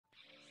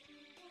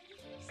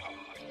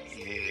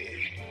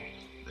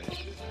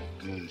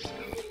good stuff.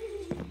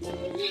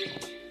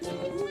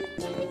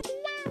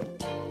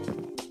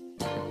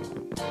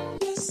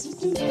 Yes, you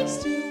do.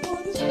 Still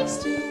want it,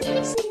 still want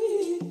it.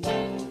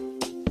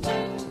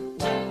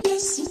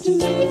 Yes, you do.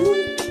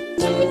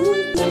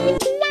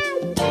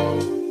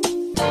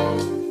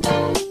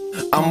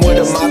 I'm with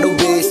a model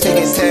bitch,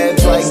 taking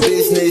tabs like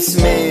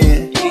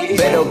businessmen.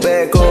 Better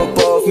back up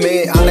off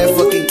me, I'm that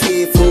fucking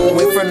kid who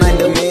went for 9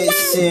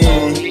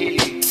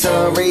 dimension.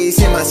 Sun rays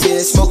in my skin,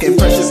 smoking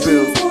pressure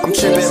pill. I'm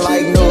tripping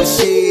like no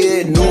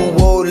shit, new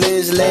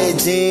wohleans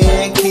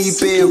legend.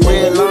 Keep it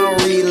real, I'm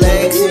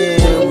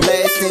relaxing.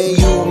 Blasting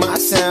you, my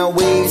sound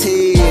waves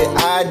hit.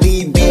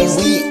 IDB,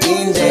 we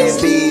in that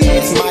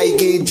bitch. Might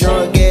get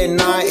drunk at 9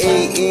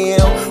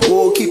 a.m.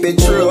 We'll keep it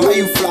true, how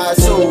you fly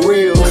so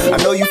real? I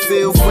know you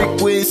feel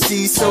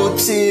frequency so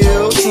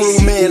chill.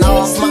 True man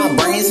off, my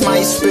brains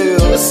might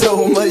spill.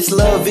 So much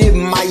love, it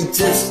might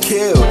just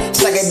kill.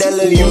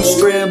 Psychedelic, you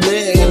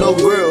scrambling, ain't no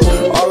grill.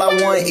 All I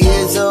want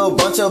is a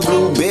bunch of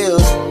blue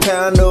bills.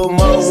 Pound them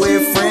up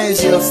with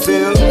friends, you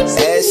feel.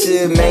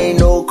 Acid, man,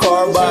 no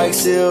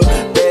carboxyl.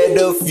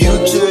 Better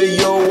future,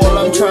 yo, all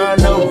I'm trying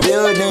to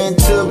build. And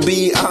to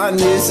be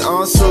honest,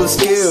 I'm so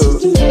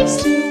skilled.